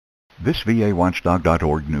This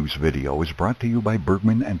VAWatchdog.org news video is brought to you by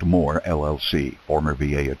Bergman and Moore, LLC. Former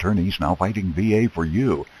VA attorneys now fighting VA for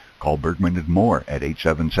you. Call Bergman and Moore at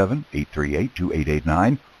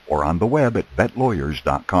 877-838-2889 or on the web at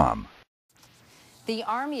vetlawyers.com. The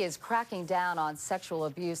Army is cracking down on sexual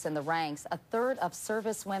abuse in the ranks. A third of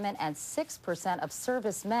servicewomen and 6% of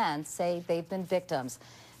servicemen say they've been victims.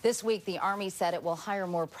 This week, the Army said it will hire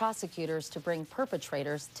more prosecutors to bring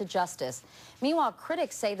perpetrators to justice. Meanwhile,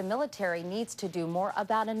 critics say the military needs to do more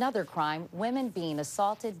about another crime: women being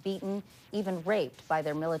assaulted, beaten, even raped by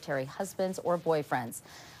their military husbands or boyfriends.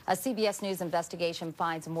 A CBS News investigation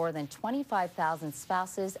finds more than 25,000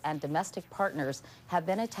 spouses and domestic partners have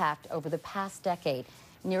been attacked over the past decade.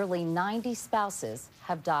 Nearly 90 spouses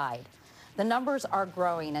have died. The numbers are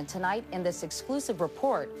growing, and tonight in this exclusive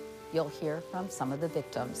report, you'll hear from some of the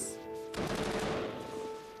victims.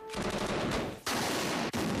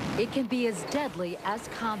 It can be as deadly as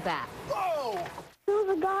combat. Whoa! There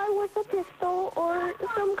was a guy with a pistol or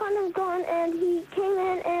some kind of gun, and he came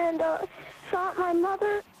in and shot my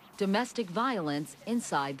mother. Domestic violence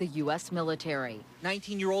inside the U.S. military.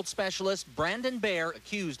 19-year-old specialist Brandon Bear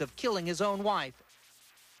accused of killing his own wife.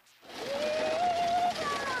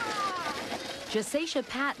 Jasacia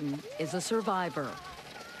Patton is a survivor.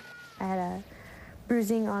 I had a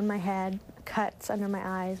bruising on my head, cuts under my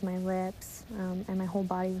eyes, my lips, and my whole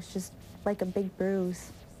body was just like a big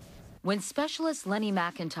bruise. When specialist Lenny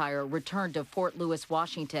McIntyre returned to Fort Lewis,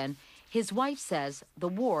 Washington, his wife says the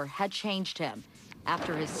war had changed him.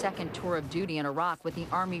 After his second tour of duty in Iraq with the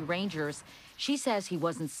Army Rangers, she says he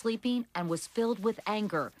wasn't sleeping and was filled with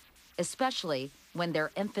anger, especially when their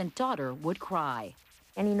infant daughter would cry.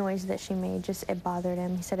 Any noise that she made, it bothered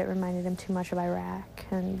him. He said it reminded him too much of Iraq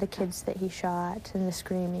and the kids that he shot and the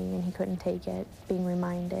screaming, and he couldn't take it, being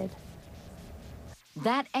reminded.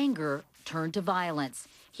 That anger turned to violence.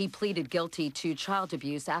 He pleaded guilty to child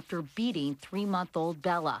abuse after beating 3-month-old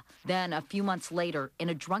Bella. Then, a few months later, in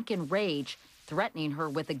a drunken rage, threatening her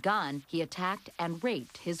with a gun, he attacked and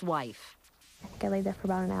raped his wife. I think I laid there for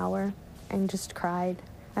about an hour and just cried.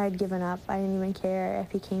 I had given up. I didn't even care if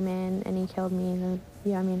he came in and he killed me.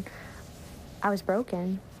 I was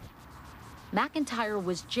broken. McIntyre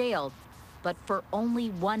was jailed, but for only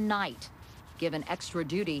one night, given extra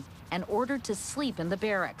duty and ordered to sleep in the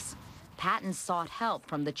barracks. Patton sought help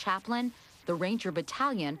from the chaplain, the Ranger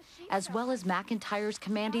Battalion, as well as McIntyre's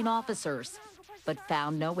commanding officers, but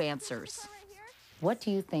found no answers. What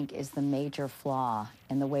do you think is the major flaw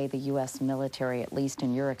in the way the U.S. military, at least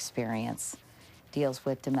in your experience, deals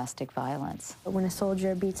with domestic violence? When a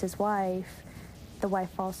soldier beats his wife, the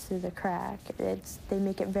wife falls through the crack. They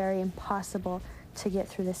make it very impossible to get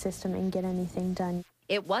through the system and get anything done.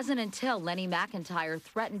 It wasn't until Lenny McIntyre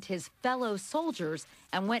threatened his fellow soldiers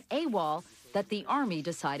and went AWOL that the Army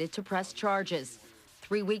decided to press charges.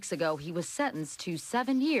 3 weeks ago, he was sentenced to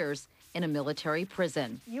 7 years in a military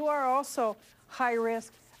prison. You are also high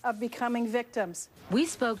risk of becoming victims. We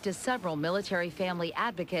spoke to several military family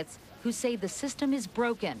advocates who say the system is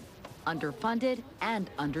broken, underfunded,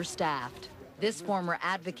 and understaffed. This former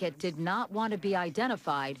advocate did not want to be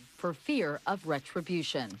identified for fear of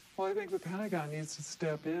retribution. Well, I think the Pentagon needs to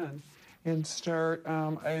step in and start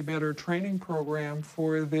a better training program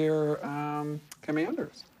for their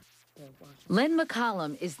commanders. Lynn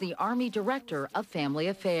McCollum is the Army Director of Family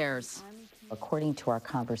Affairs. According to our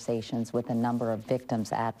conversations with a number of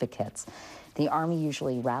victims advocates, the Army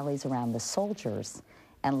usually rallies around the soldiers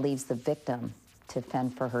and leaves the victim to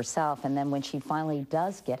fend for herself. And then when she finally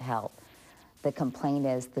does get help, the complaint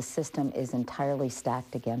is the system is entirely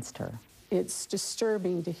stacked against her. It's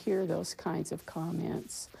disturbing to hear those kinds of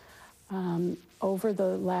comments. Over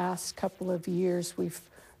the last couple of years, we've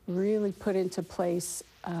really put into place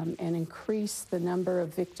and increased the number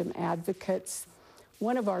of victim advocates.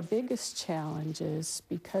 One of our biggest challenges,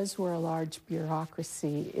 because we're a large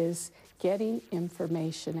bureaucracy, is getting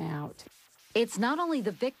information out. It's not only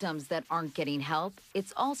the victims that aren't getting help,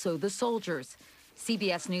 it's also the soldiers.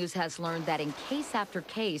 CBS News has learned that in case after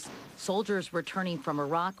case, soldiers returning from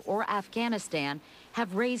Iraq or Afghanistan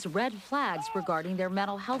have raised red flags regarding their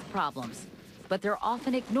mental health problems, but they're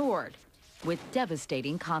often ignored with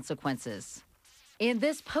devastating consequences. In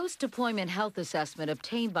this post-deployment health assessment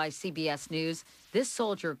obtained by CBS News, this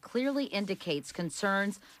soldier clearly indicates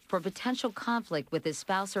concerns for potential conflict with his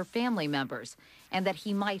spouse or family members and that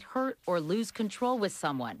he might hurt or lose control with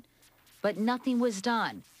someone. But nothing was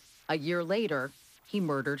done. A year later, he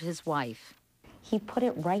murdered his wife. He put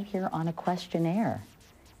it right here on a questionnaire,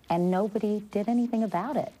 and nobody did anything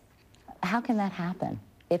about it. How can that happen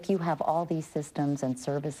if you have all these systems and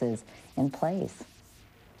services in place?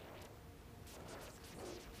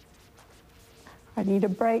 I need a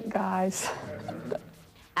break, guys.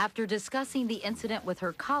 After discussing the incident with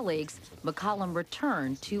her colleagues, McCollum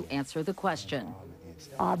returned to answer the question.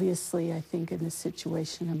 Obviously, I think in this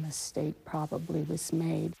situation, a mistake probably was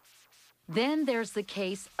made. Then there's the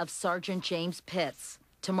case of Sergeant James Pitts.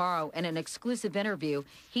 Tomorrow, in an exclusive interview,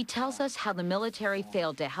 he tells us how the military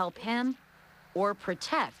failed to help him or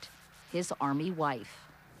protect his Army wife.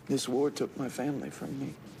 This war took my family from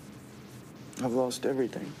me. I've lost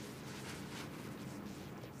everything.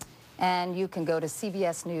 And you can go to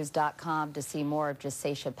cbsnews.com to see more of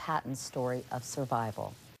Jasacia Patton's story of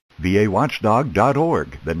survival.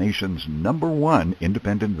 VAWatchdog.org, the nation's #1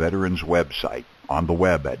 independent veterans website. On the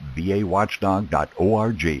web at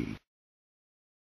VAWatchdog.org.